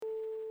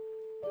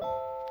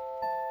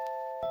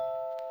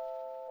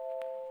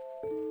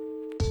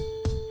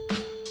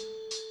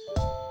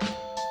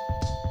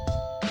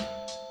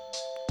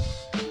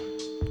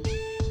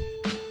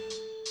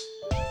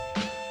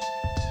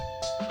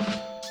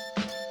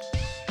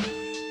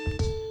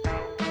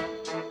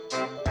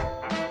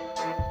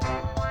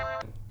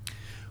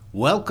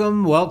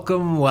Welcome,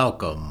 welcome,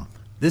 welcome.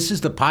 This is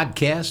the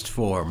podcast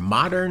for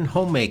modern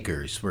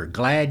homemakers. We're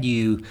glad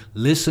you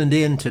listened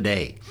in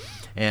today.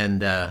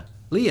 And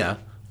Leah,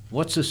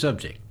 what's the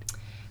subject?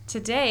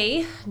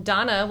 Today,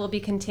 Donna will be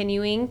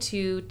continuing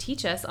to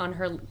teach us on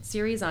her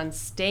series on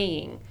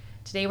staying.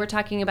 Today we're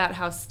talking about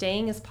how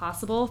staying is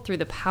possible through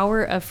the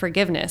power of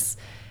forgiveness.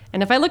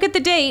 And if I look at the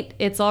date,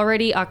 it's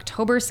already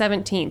October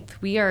 17th.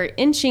 We are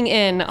inching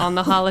in on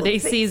the holiday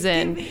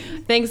season.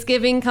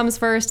 Thanksgiving comes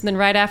first, and then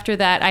right after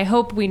that, I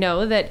hope we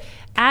know that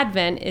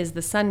Advent is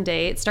the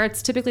Sunday. It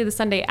starts typically the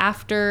Sunday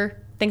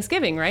after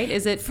Thanksgiving, right?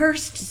 Is it?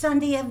 First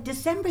Sunday of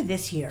December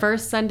this year.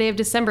 First Sunday of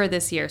December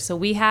this year. So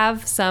we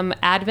have some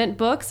Advent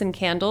books and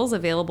candles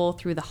available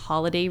through the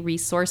holiday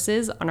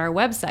resources on our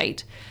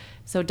website.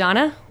 So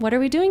Donna, what are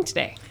we doing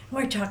today?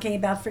 We're talking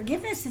about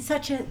forgiveness. It's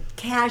such a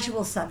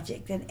casual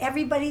subject, and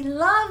everybody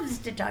loves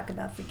to talk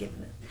about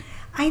forgiveness.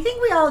 I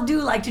think we all do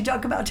like to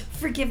talk about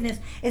forgiveness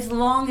as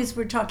long as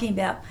we're talking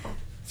about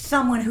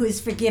someone who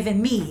has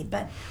forgiven me.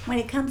 But when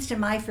it comes to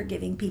my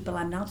forgiving people,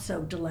 I'm not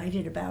so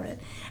delighted about it.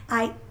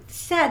 I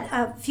said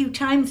a few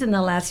times in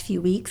the last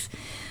few weeks,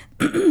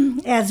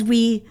 as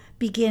we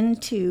begin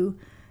to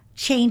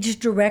change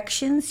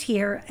directions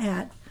here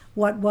at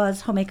what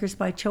was Homemakers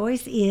by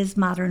Choice is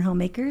Modern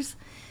Homemakers.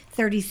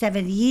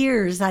 37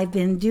 years I've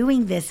been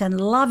doing this and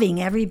loving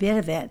every bit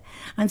of it.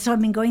 And so I've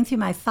been going through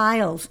my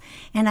files,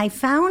 and I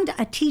found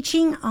a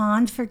teaching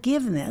on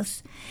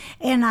forgiveness,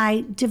 and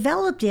I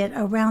developed it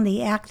around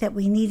the act that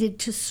we needed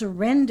to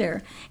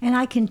surrender. And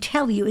I can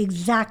tell you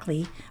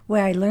exactly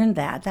where I learned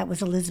that. That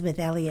was Elizabeth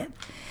Elliot.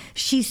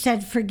 She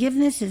said,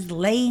 forgiveness is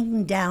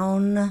laying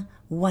down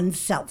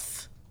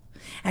oneself.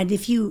 And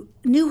if you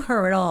knew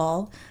her at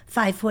all,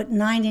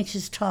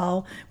 5'9"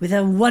 tall, with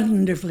a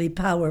wonderfully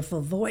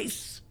powerful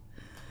voice,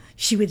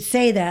 she would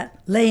say that,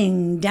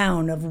 laying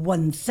down of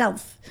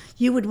oneself.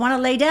 You would want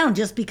to lay down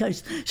just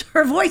because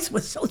her voice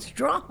was so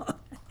strong.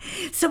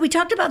 So we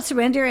talked about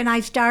surrender, and I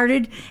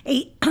started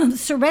a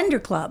surrender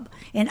club,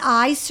 an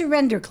I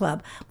Surrender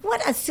Club.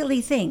 What a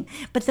silly thing.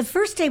 But the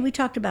first day we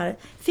talked about it,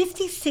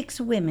 56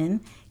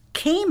 women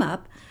came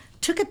up,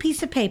 took a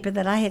piece of paper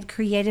that I had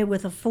created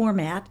with a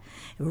format,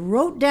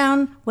 wrote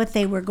down what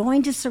they were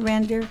going to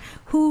surrender,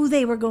 who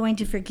they were going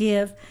to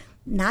forgive.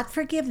 Not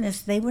forgiveness.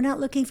 They were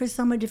not looking for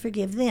someone to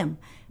forgive them.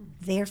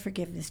 Their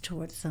forgiveness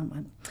towards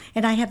someone.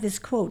 And I have this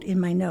quote in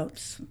my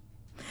notes.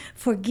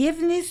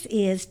 Forgiveness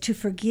is to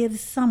forgive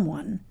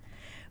someone,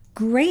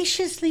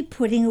 graciously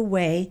putting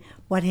away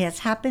what has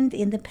happened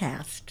in the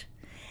past,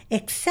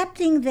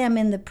 accepting them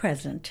in the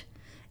present,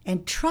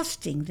 and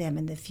trusting them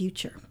in the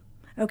future.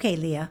 Okay,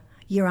 Leah.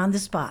 You're on the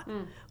spot.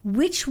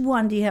 Which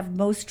one do you have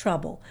most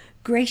trouble?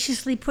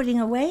 Graciously putting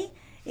away,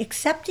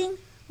 accepting,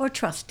 or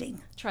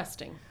trusting?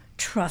 Trusting.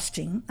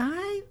 Trusting.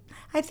 I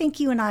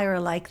think you and I are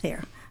alike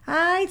there.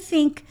 I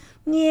think,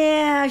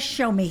 yeah,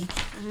 show me.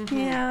 Mm-hmm.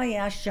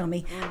 Yeah, show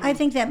me. Mm-hmm. I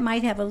think that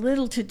might have a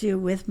little to do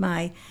with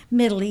my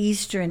Middle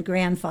Eastern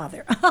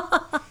grandfather.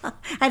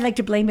 I'd like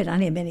to blame it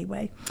on him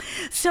anyway.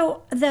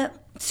 So the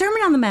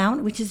Sermon on the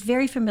Mount, which is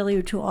very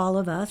familiar to all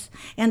of us,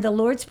 and the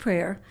Lord's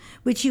Prayer,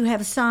 which you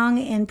have sung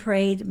and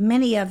prayed,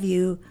 many of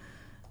you,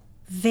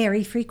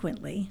 very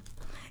frequently,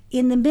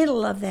 in the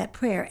middle of that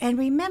prayer. And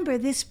remember,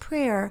 this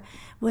prayer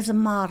was a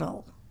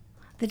model.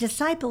 The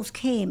disciples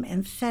came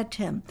and said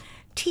to him,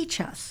 teach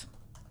us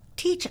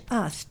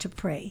to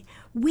pray.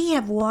 We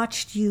have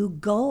watched you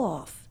go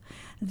off.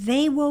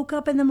 They woke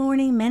up in the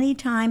morning many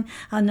times,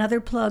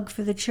 another plug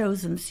for the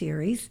Chosen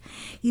series.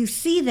 You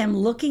see them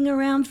looking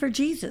around for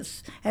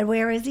Jesus. And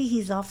where is he?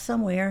 He's off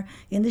somewhere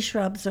in the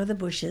shrubs or the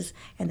bushes,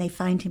 and they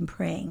find him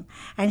praying.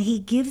 And he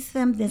gives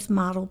them this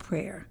model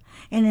prayer.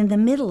 And in the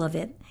middle of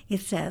it,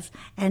 it says,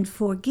 and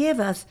forgive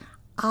us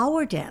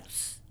our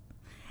debts,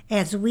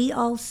 as we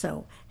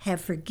also have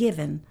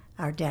forgiven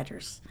our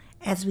debtors.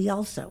 As we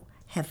also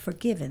have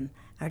forgiven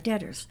our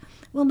debtors.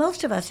 Well,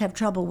 most of us have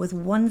trouble with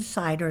one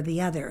side or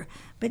the other,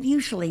 but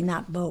usually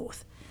not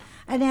both.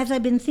 And as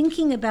I've been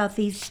thinking about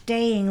these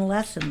staying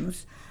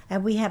lessons,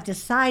 and we have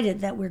decided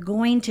that we're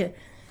going to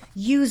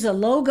use a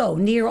logo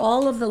near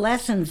all of the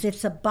lessons.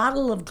 It's a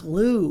bottle of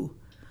glue.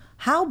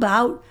 How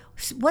about,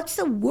 what's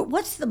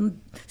the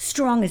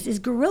strongest? Is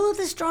Gorilla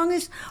the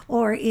strongest,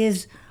 or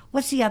is,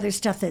 what's the other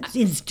stuff that's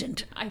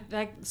instant? I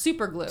like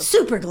super glue.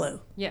 Super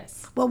glue.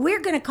 Yes. Well, we're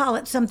going to call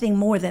it something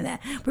more than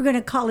that. We're going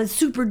to call it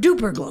super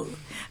duper glue,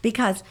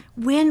 because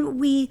when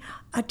we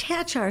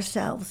attach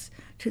ourselves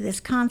to this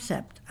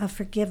concept of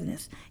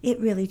forgiveness, it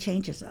really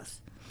changes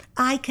us.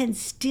 I can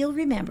still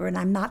remember, and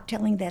I'm not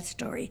telling that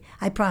story,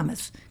 I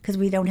promise, because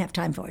we don't have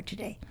time for it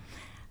today,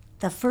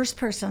 the first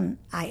person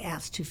I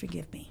asked to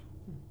forgive me.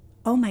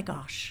 Oh my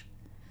gosh.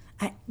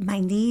 My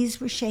knees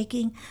were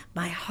shaking,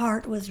 my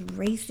heart was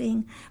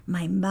racing,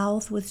 my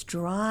mouth was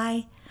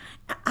dry.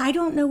 I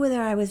don't know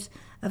whether I was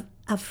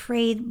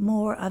afraid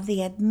more of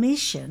the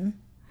admission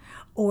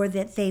or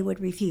that they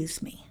would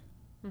refuse me.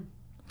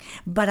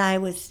 But I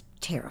was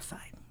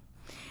terrified.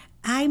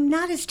 I'm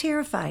not as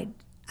terrified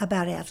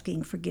about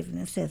asking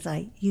forgiveness as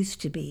I used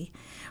to be,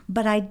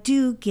 but I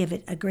do give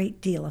it a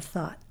great deal of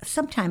thought.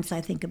 Sometimes I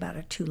think about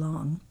it too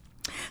long.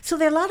 So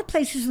there are a lot of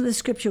places in the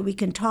scripture we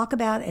can talk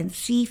about and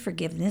see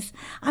forgiveness.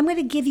 I'm going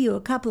to give you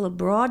a couple of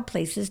broad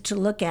places to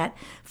look at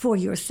for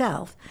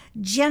yourself.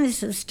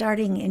 Genesis,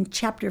 starting in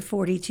chapter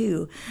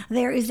 42,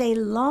 there is a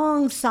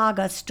long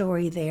saga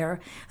story there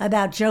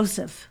about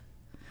Joseph.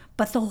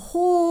 But the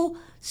whole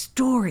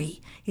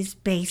story is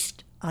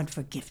based on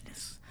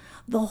forgiveness.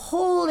 The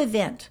whole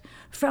event,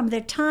 from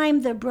the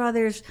time the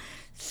brothers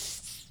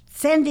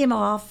send him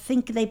off,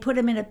 think they put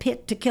him in a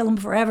pit to kill him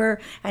forever,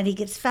 and he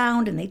gets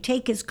found and they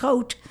take his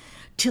coat,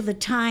 till the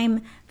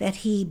time that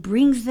he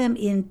brings them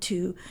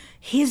into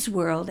his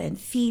world and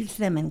feeds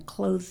them and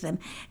clothes them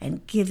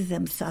and gives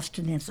them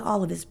sustenance,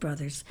 all of his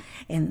brothers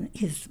and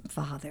his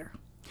father.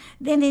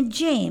 Then in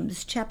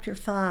James chapter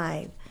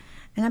 5,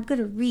 and I'm going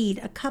to read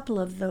a couple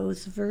of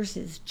those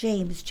verses,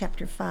 James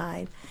chapter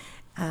 5,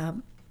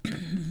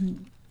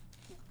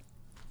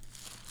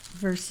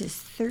 verses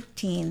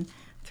 13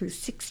 through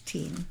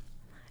 16.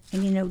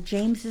 And you know,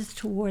 James is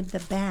toward the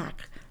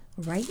back,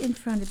 right in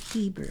front of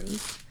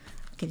Hebrews.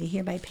 Can you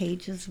hear my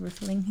pages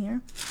riffling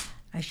here?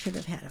 I should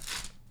have had a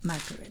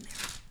marker in there.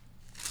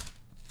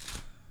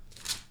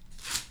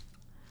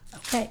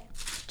 Okay,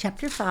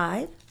 chapter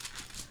 5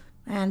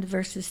 and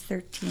verses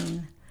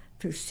 13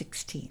 through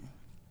 16.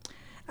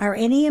 Are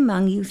any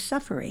among you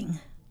suffering?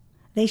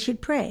 They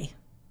should pray.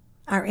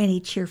 Are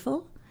any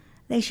cheerful?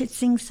 They should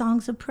sing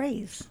songs of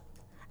praise.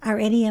 Are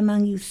any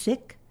among you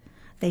sick?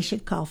 They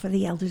should call for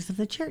the elders of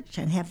the church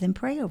and have them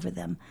pray over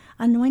them,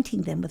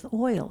 anointing them with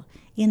oil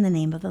in the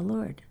name of the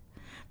Lord.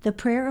 The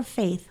prayer of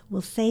faith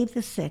will save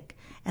the sick,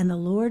 and the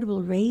Lord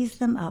will raise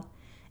them up.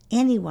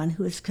 Anyone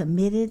who has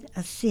committed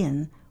a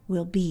sin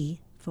will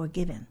be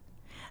forgiven.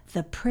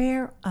 The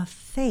prayer of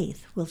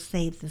faith will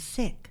save the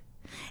sick,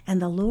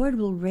 and the Lord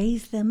will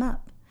raise them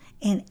up.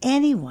 And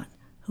anyone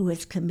who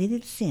has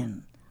committed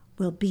sin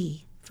will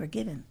be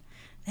forgiven.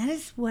 That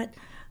is what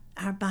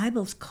our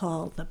Bibles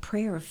call the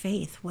prayer of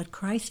faith, what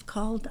Christ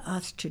called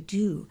us to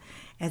do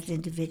as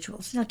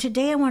individuals. Now,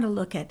 today I want to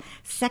look at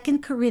 2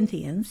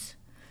 Corinthians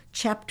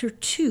chapter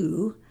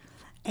 2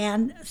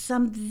 and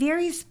some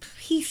various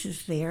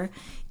pieces there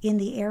in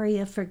the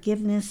area of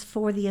forgiveness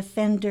for the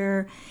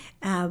offender,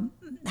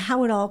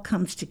 how it all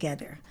comes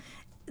together.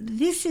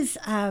 This is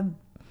a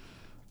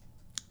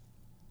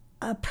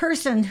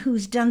person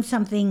who's done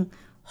something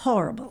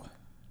horrible.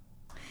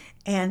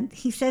 And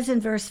he says in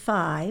verse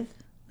 5,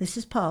 this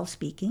is Paul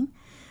speaking,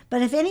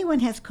 but if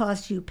anyone has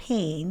caused you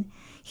pain,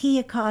 he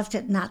had caused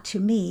it not to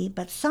me,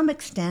 but some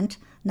extent,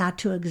 not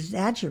to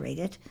exaggerate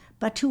it,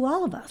 but to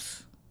all of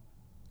us.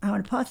 I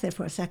want to pause there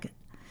for a second.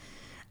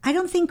 I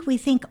don't think we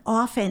think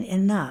often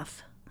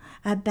enough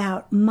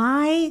about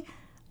my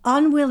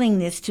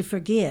unwillingness to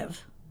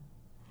forgive,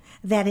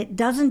 that it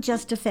doesn't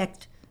just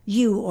affect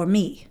you or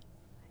me.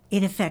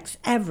 It affects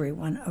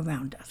everyone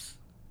around us.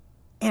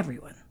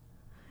 Everyone.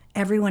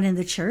 Everyone in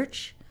the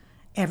church,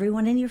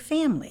 everyone in your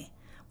family.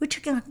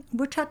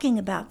 We're talking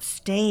about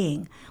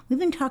staying. We've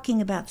been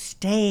talking about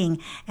staying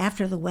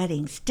after the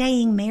wedding,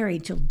 staying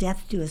married till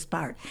death do us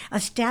part,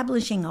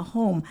 establishing a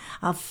home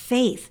of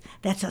faith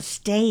that's a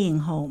staying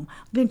home.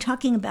 We've been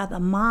talking about the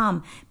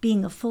mom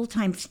being a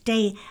full-time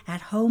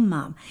stay-at-home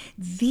mom.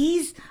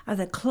 These are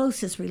the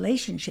closest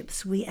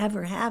relationships we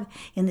ever have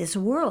in this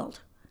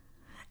world.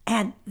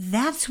 And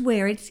that's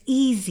where it's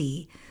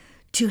easy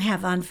to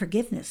have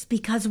unforgiveness,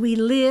 because we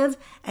live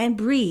and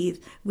breathe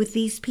with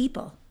these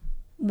people.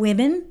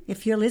 Women,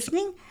 if you're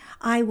listening,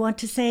 I want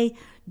to say,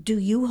 do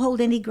you hold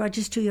any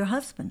grudges to your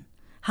husband?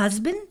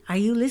 Husband, are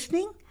you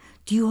listening?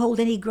 Do you hold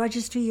any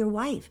grudges to your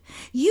wife?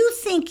 You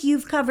think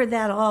you've covered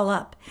that all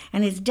up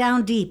and it's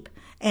down deep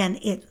and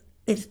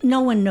it's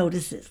no one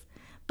notices.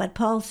 But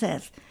Paul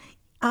says,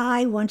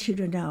 I want you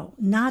to know,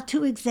 not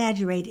to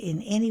exaggerate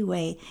in any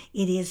way,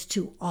 it is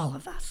to all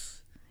of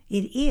us.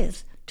 It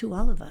is to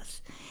all of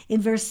us.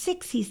 In verse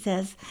 6, he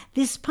says,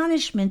 this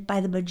punishment by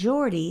the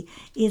majority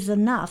is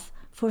enough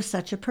for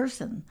such a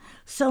person.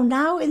 So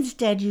now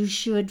instead you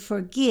should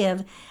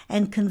forgive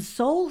and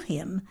console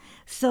him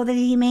so that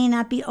he may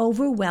not be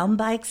overwhelmed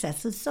by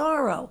excessive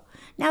sorrow.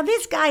 Now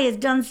this guy has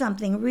done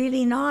something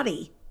really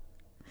naughty.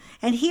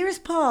 And here's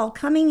Paul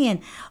coming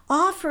in,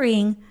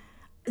 offering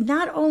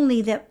not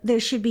only that there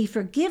should be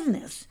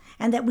forgiveness,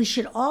 and that we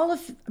should all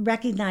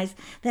recognize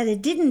that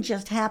it didn't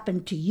just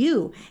happen to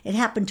you, it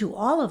happened to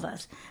all of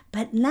us.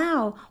 But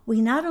now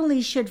we not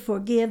only should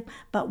forgive,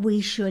 but we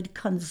should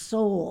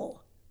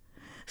console,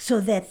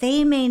 so that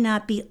they may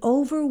not be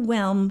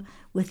overwhelmed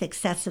with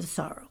excessive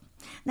sorrow.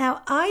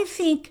 Now, I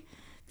think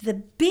the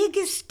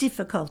biggest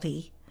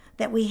difficulty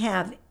that we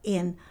have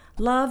in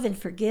love and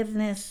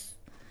forgiveness,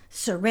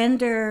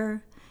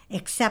 surrender,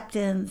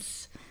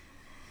 acceptance,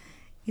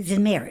 is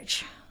in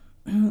marriage.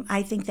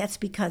 I think that's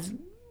because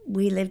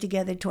we live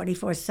together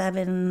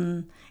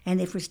 24/7,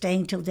 and if we're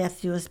staying till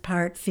death do us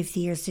part,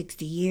 50 or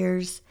 60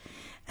 years,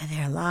 And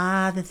there are a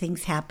lot of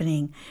things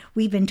happening.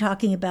 We've been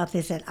talking about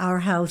this at our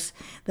house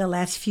the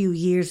last few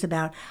years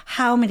about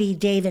how many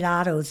David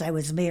Ottos I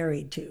was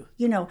married to.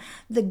 You know,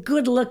 the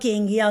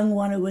good-looking young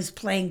one who was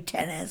playing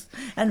tennis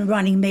and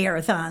running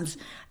marathons.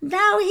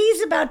 Now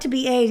he's about to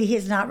be 80.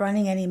 He's not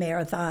running any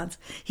marathons.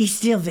 He's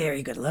still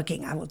very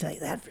good-looking, I will tell you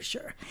that for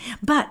sure.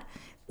 But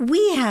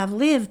we have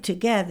lived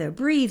together,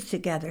 breathed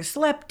together,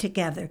 slept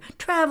together,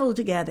 traveled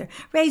together,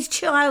 raised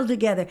child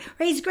together,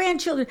 raised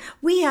grandchildren.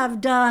 We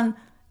have done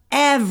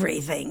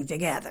everything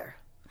together.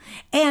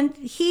 And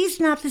he's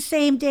not the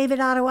same David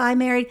Otto I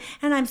married,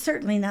 and I'm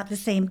certainly not the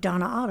same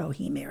Donna Otto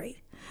he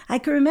married. I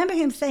can remember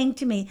him saying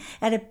to me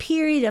at a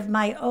period of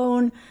my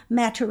own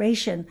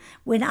maturation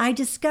when I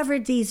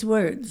discovered these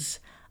words,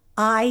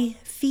 I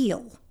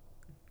feel.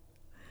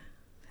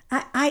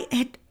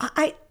 I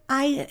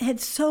had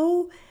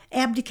so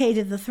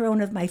abdicated the throne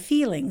of my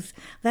feelings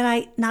that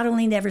I not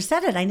only never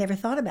said it, I never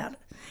thought about it.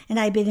 And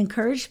I'd been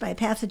encouraged by a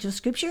passage of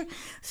scripture,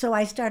 so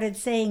I started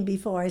saying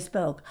before I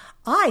spoke,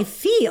 I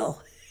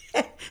feel.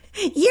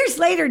 Years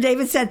later,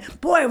 David said,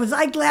 boy, was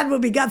I glad when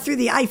we got through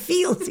the I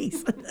feel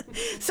season.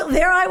 So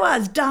there I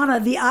was, Donna,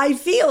 the I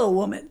feel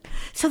woman.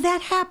 So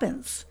that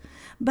happens.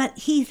 But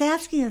he's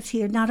asking us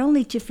here not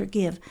only to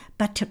forgive,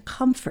 but to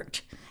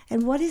comfort.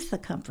 And what is the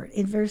comfort?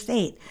 In verse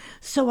 8,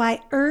 so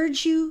I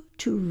urge you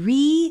to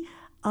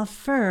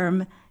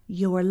reaffirm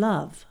your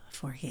love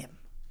for him.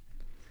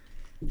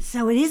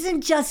 So it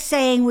isn't just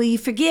saying, will you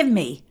forgive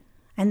me?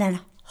 And then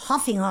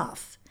huffing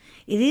off.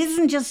 It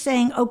isn't just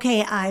saying,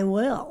 okay, I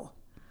will.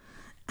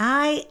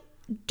 I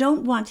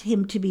don't want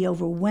him to be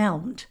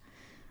overwhelmed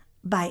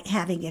by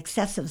having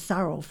excessive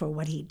sorrow for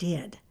what he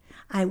did.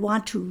 I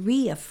want to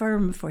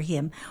reaffirm for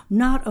him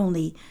not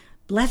only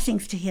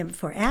blessings to him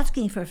for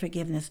asking for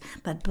forgiveness,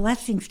 but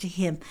blessings to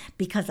him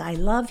because I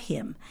love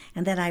him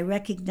and that I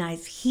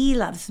recognize he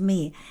loves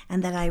me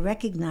and that I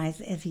recognize,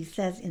 as he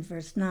says in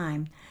verse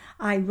 9,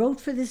 I wrote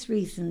for this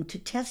reason to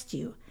test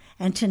you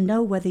and to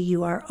know whether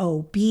you are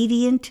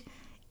obedient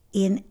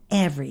in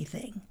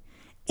everything.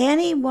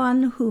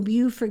 Anyone whom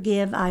you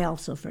forgive, I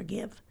also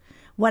forgive.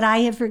 What I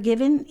have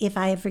forgiven, if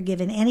I have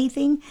forgiven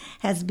anything,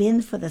 has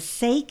been for the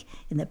sake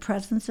in the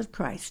presence of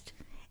Christ.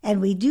 And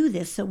we do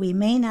this so we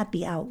may not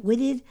be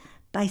outwitted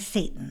by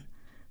Satan,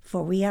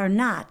 for we are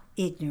not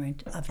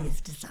ignorant of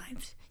his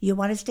designs. You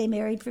want to stay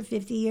married for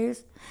 50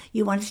 years?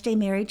 You want to stay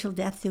married till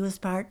death do us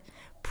part?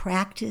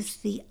 Practice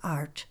the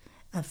art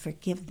of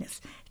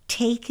forgiveness.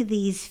 Take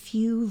these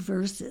few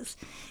verses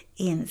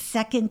in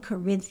 2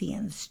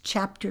 Corinthians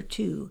chapter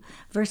 2,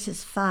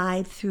 verses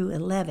 5 through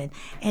 11,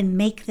 and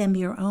make them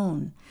your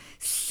own.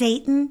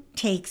 Satan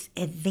takes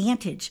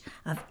advantage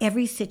of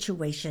every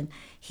situation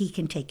he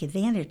can take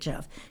advantage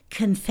of.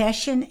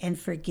 Confession and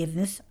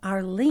forgiveness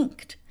are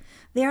linked.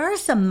 There are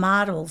some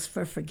models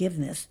for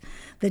forgiveness.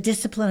 The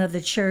discipline of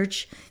the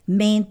church,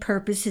 main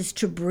purpose is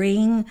to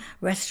bring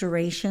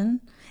restoration,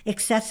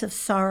 excessive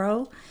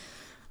sorrow.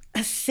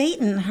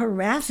 Satan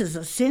harasses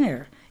a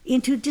sinner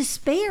into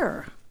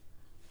despair.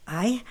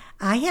 I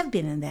have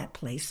been in that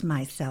place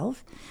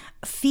myself,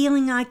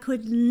 feeling I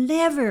could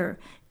never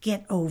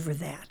get over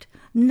that.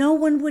 No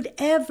one would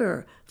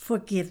ever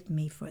forgive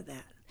me for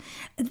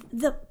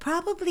that.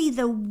 Probably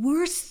the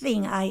worst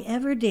thing I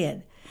ever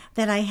did,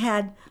 that I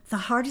had the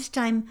hardest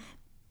time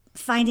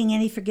finding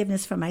any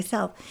forgiveness for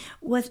myself,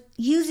 was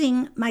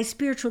using my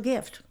spiritual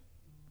gift.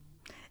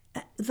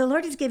 The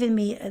Lord has given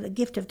me the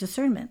gift of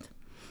discernment.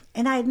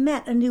 And I had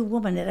met a new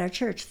woman at our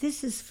church.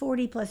 This is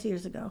 40 plus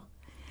years ago.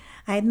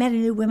 I had met a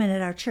new woman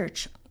at our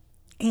church.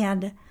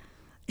 And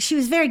she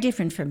was very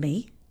different from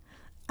me,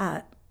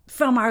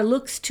 from our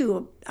looks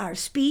to our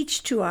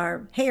speech to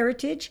our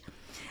heritage.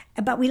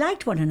 But we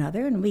liked one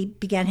another, and we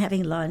began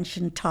having lunch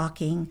and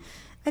talking.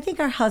 I think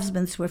our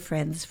husbands were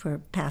friends for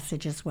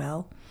passage as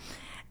well.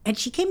 And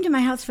she came to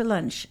my house for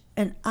lunch.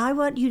 And I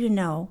want you to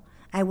know,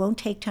 I won't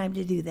take time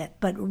to do that.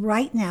 But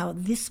right now,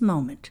 this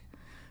moment,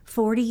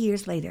 40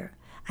 years later,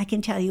 I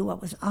can tell you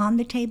what was on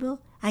the table.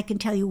 I can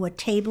tell you what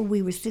table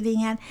we were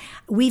sitting at.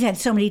 We've had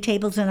so many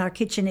tables in our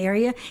kitchen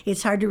area,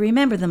 it's hard to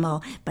remember them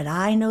all. But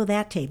I know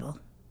that table.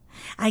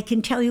 I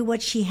can tell you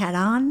what she had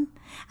on.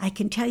 I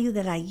can tell you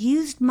that I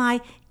used my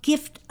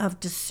gift of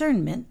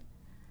discernment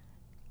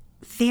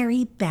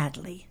very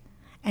badly.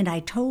 And I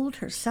told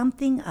her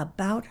something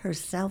about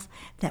herself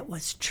that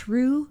was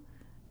true.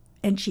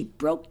 And she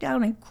broke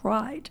down and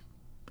cried.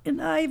 And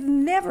I've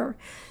never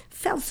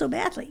felt so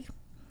badly.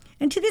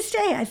 And to this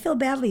day, I feel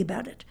badly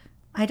about it.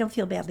 I don't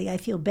feel badly, I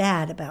feel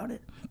bad about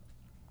it.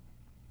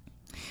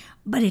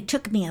 But it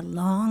took me a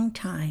long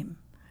time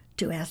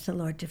to ask the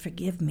Lord to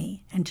forgive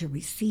me and to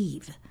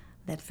receive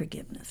that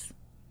forgiveness.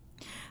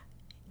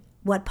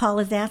 What Paul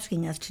is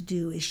asking us to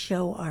do is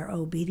show our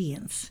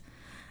obedience.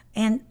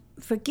 And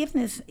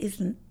forgiveness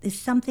is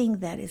something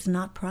that is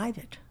not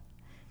private.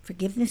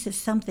 Forgiveness is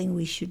something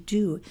we should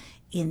do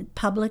in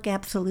public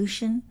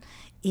absolution.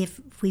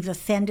 If we've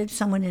offended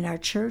someone in our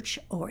church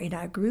or in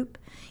our group,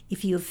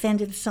 if you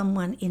offended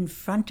someone in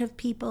front of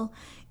people,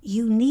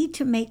 you need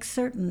to make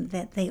certain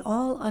that they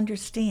all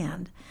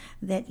understand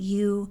that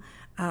you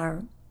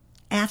are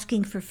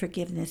asking for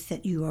forgiveness,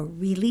 that you are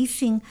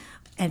releasing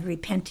and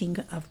repenting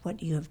of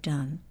what you have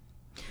done.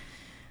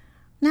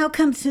 Now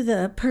come to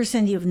the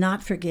person you have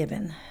not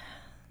forgiven.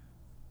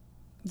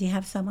 Do you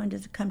have someone?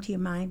 Does it come to your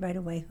mind right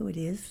away who it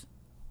is?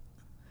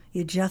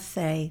 You just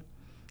say,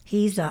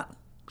 he's a,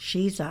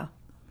 she's a,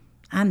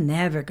 I'm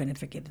never going to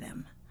forgive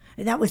them.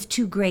 That was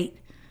too great.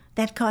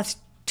 That cost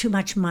too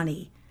much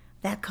money.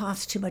 That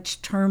cost too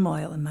much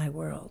turmoil in my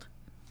world.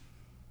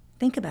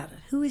 Think about it.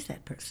 Who is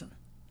that person?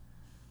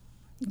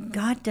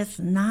 God does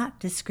not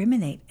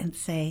discriminate and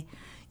say,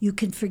 you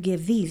can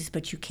forgive these,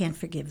 but you can't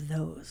forgive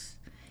those.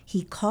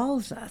 He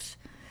calls us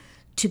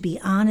to be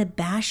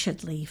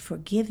unabashedly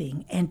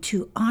forgiving and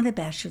to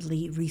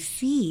unabashedly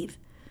receive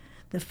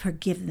the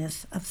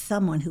forgiveness of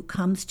someone who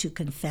comes to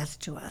confess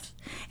to us.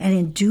 And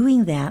in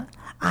doing that,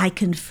 I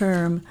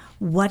confirm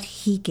what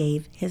he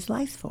gave his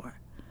life for.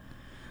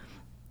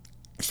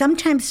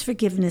 Sometimes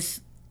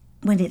forgiveness,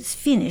 when it's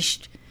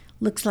finished,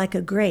 looks like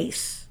a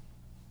grace,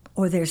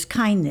 or there's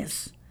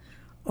kindness,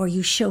 or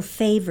you show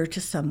favor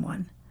to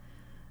someone.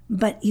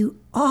 But you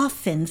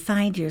often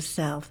find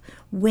yourself,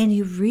 when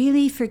you've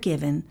really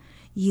forgiven,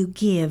 you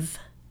give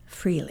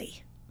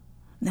freely.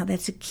 Now,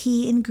 that's a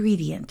key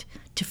ingredient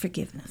to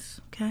forgiveness,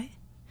 okay?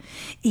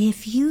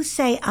 If you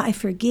say, I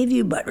forgive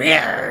you, but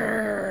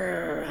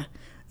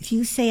if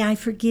you say, I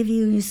forgive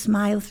you, and you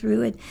smile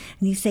through it,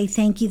 and you say,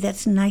 thank you,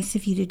 that's nice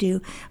of you to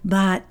do,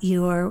 but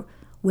you're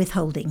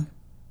withholding.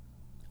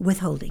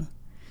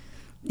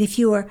 If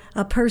you're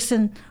a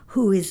person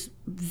who is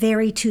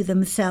very to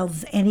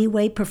themselves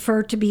anyway,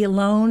 prefer to be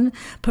alone,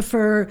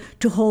 prefer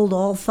to hold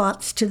all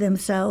thoughts to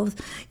themselves,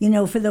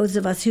 for those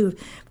of us who've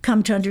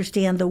come to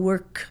understand the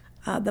work,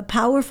 the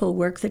powerful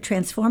work, the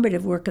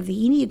transformative work of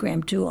the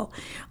Enneagram tool,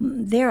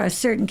 there are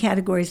certain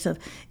categories of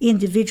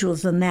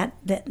individuals in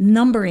that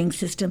numbering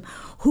system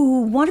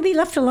who want to be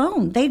left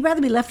alone. They'd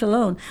rather be left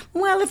alone.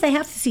 Well, if they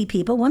have to see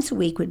people, once a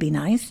week would be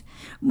nice.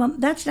 Well,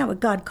 that's not what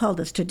God called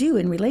us to do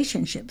in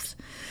relationships.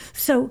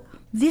 So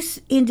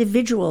this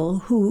individual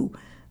who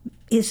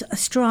is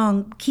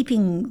strong,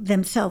 keeping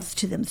themselves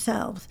to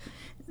themselves,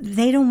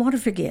 they don't want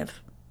to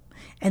forgive.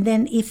 And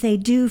then if they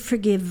do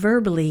forgive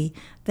verbally,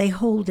 they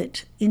hold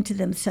it into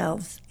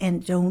themselves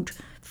and don't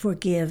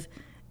forgive.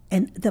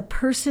 And the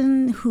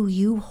person who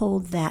you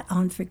hold that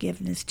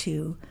unforgiveness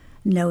to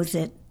knows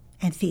it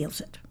and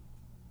feels it.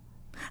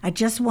 I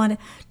just want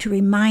to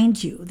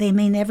remind you, they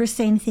may never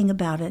say anything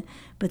about it,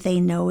 but they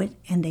know it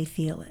and they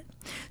feel it.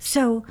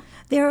 So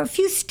there are a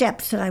few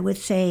steps that I would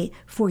say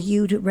for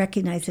you to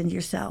recognize in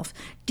yourself.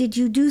 Did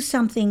you do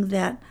something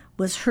that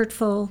was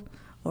hurtful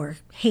or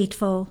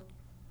hateful?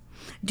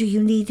 Do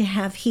you need to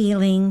have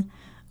healing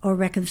or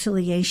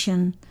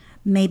reconciliation?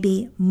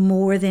 Maybe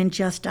more than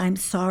just I'm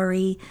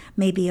sorry,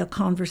 maybe a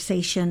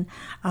conversation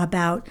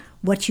about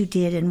what you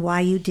did and why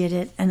you did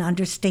it, an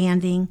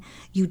understanding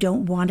you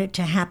don't want it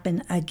to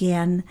happen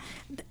again,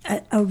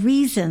 a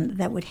reason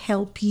that would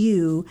help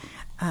you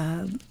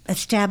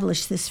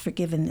establish this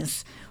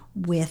forgiveness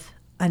with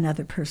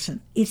another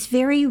person. It's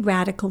very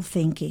radical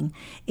thinking.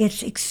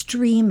 It's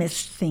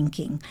extremist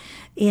thinking.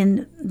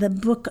 In the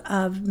book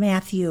of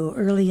Matthew,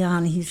 early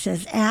on, he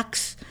says,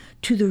 axe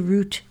to the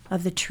root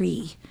of the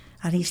tree.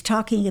 And he's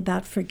talking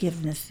about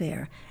forgiveness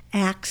there.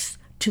 Axe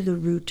to the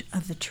root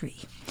of the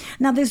tree.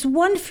 Now, there's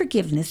one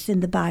forgiveness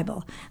in the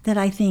Bible that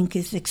I think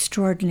is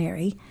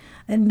extraordinary.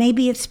 And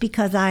maybe it's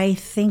because I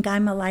think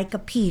I'm like a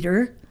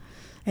Peter.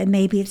 And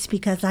maybe it's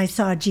because I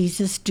saw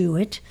Jesus do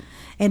it.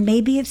 And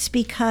maybe it's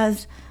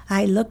because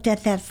I looked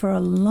at that for a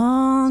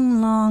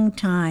long, long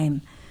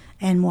time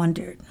and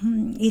wondered.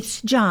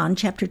 It's John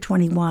chapter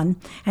 21,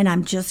 and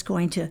I'm just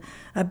going to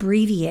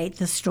abbreviate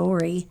the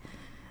story.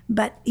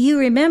 But you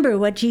remember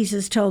what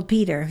Jesus told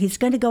Peter. He's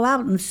going to go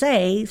out and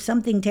say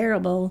something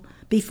terrible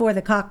before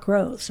the cock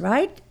crows,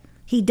 right?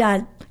 He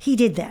did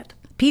that.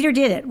 Peter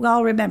did it. We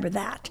all remember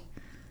that.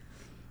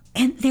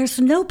 And there's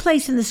no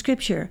place in the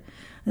scripture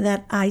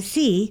that I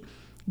see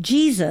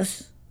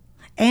Jesus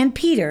and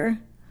Peter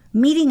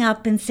meeting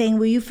up and saying,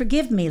 will you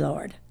forgive me,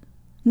 Lord?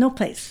 No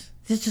place.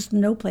 There's just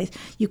no place.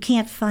 You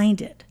can't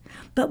find it.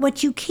 But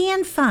what you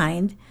can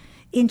find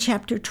in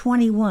chapter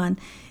 21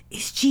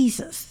 is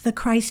Jesus, the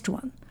Christ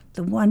one,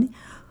 the one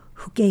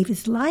who gave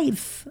his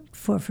life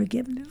for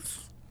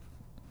forgiveness.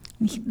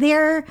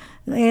 They're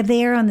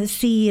there on the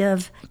Sea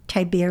of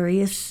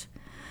Tiberias,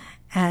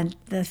 and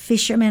the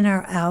fishermen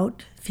are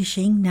out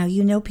fishing. Now,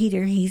 you know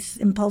Peter, he's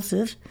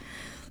impulsive.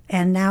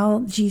 And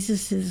now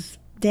Jesus is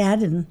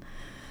dead and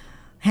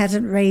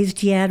hasn't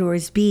raised yet or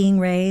is being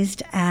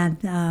raised.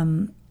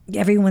 And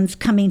everyone's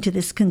coming to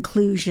this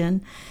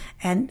conclusion.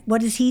 And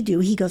what does he do?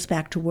 He goes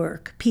back to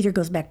work. Peter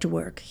goes back to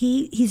work.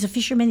 He's a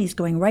fisherman. He's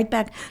going right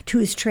back to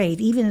his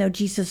trade, even though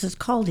Jesus has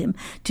called him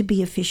to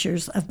be a fisher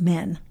of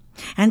men.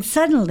 And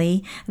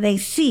suddenly they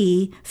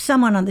see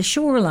someone on the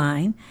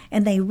shoreline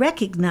and they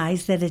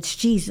recognize that it's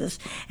Jesus.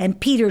 And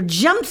Peter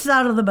jumps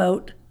out of the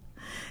boat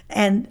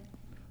and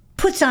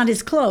puts on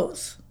his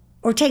clothes.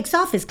 or takes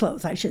off his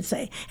clothes, I should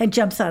say, and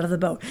jumps out of the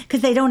boat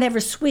because they don't ever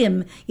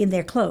swim in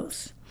their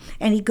clothes.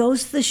 And he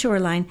goes to the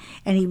shoreline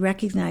and he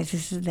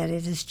recognizes that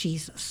it is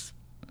Jesus.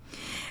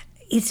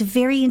 It's a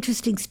very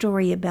interesting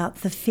story about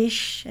the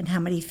fish and how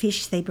many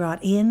fish they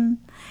brought in,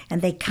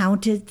 and they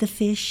counted the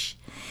fish.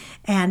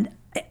 And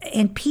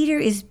Peter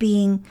is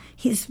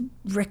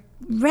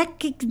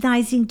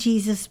recognizing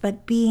Jesus,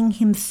 but being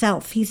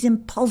himself. He's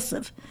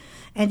impulsive,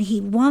 and he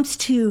wants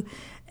to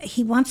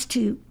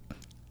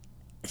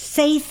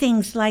say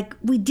things like,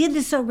 we did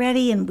this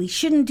already and we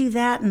shouldn't do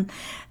that,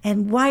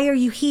 and why are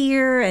you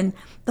here? And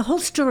the whole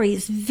story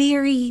is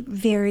very,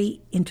 very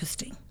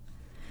interesting.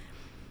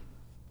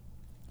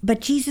 But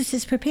Jesus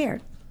is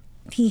prepared.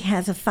 He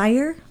has a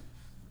fire.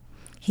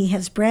 He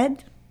has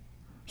bread.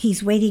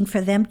 He's waiting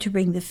for them to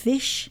bring the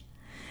fish.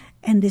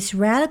 And this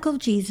radical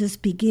Jesus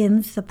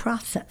begins the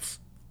process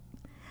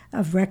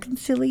of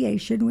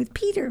reconciliation with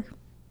Peter,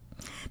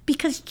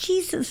 because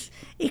Jesus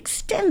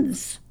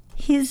extends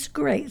his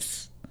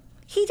grace.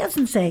 He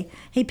doesn't say,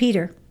 hey,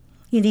 Peter,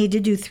 you need to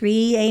do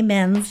 3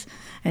 amens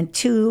and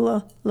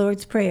 2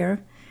 Lord's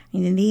Prayer,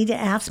 and you need to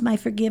ask my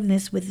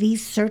forgiveness with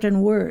these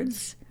certain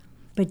words.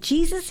 But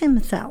Jesus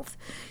himself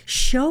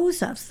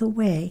shows us the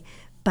way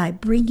by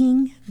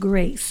bringing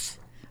grace.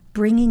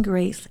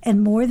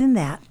 And more than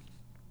that,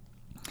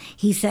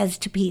 he says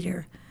to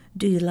Peter,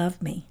 do you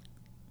love me?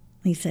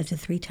 He says it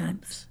 3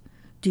 times.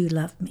 Do you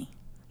love me?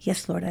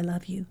 Yes, Lord, I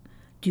love you.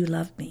 Do you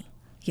love me?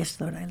 Yes,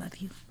 Lord, I love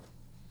you.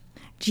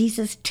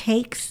 Jesus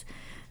takes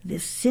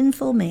this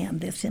sinful man,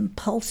 this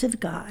impulsive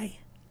guy.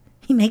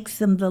 He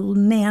makes him the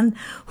man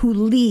who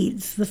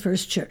leads the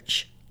first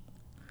church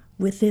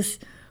with this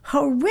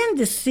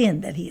horrendous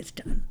sin that he has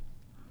done.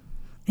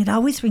 It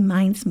always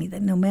reminds me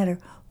that no matter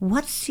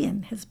what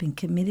sin has been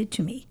committed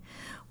to me,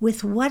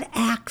 with what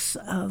acts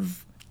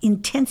of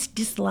intense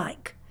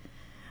dislike,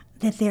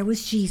 that there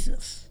was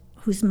Jesus,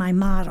 who's my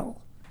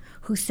model,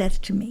 who says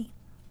to me,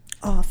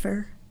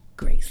 offer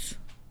grace.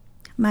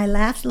 My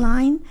last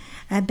line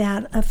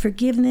about a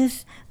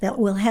forgiveness that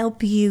will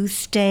help you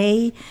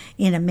stay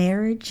in a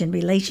marriage and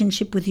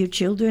relationship with your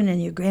children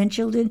and your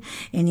grandchildren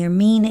and your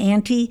mean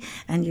auntie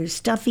and your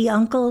stuffy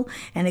uncle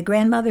and a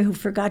grandmother who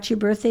forgot your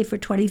birthday for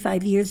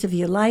 25 years of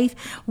your life.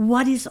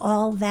 What is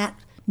all that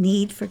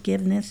need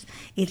forgiveness?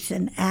 It's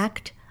an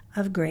act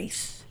of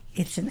grace.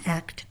 It's an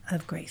act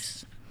of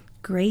grace.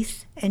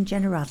 Grace and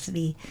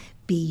generosity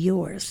be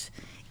yours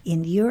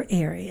in your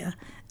area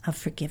of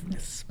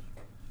forgiveness.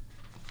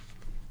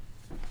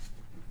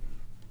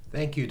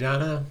 Thank you,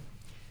 Donna.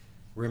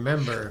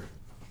 Remember,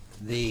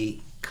 the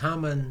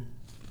common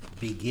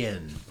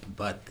begin,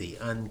 but the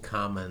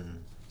uncommon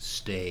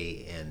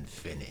stay and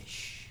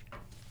finish.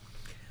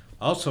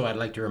 Also, I'd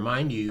like to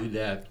remind you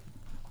that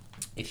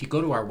if you go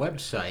to our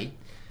website,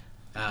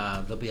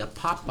 there'll be a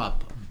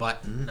pop-up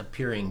button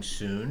appearing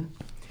soon,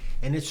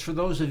 and it's for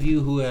those of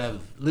you who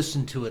have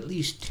listened to at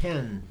least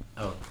 10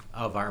 of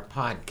our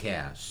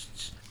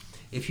podcasts.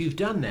 If you've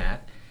done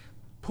that,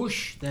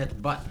 push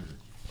that button,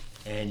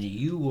 and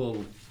you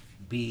will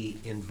be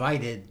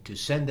invited to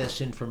send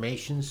us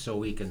information so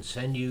we can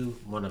send you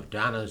one of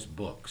Donna's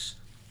books,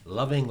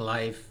 Loving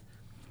Life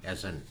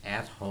as an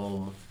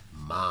At-Home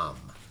Mom.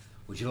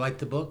 Would you like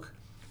the book?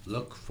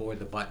 Look for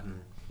the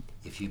button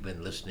if you've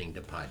been listening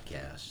to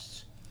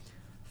podcasts.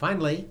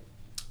 Finally,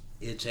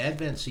 it's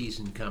Advent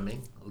season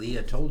coming.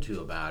 Leah told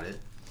you about it.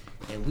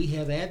 And we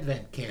have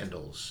Advent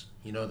candles,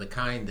 the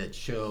kind that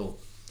show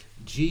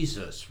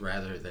Jesus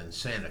rather than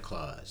Santa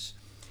Claus.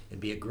 It'd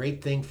be a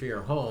great thing for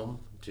your home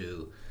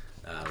to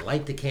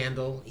light the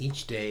candle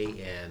each day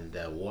and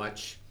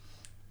watch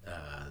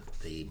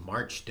the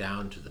march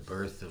down to the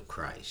birth of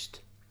Christ.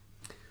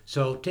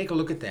 So take a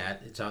look at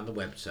that. It's on the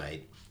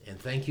website. And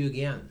thank you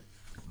again,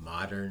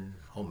 Modern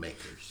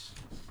Homemakers.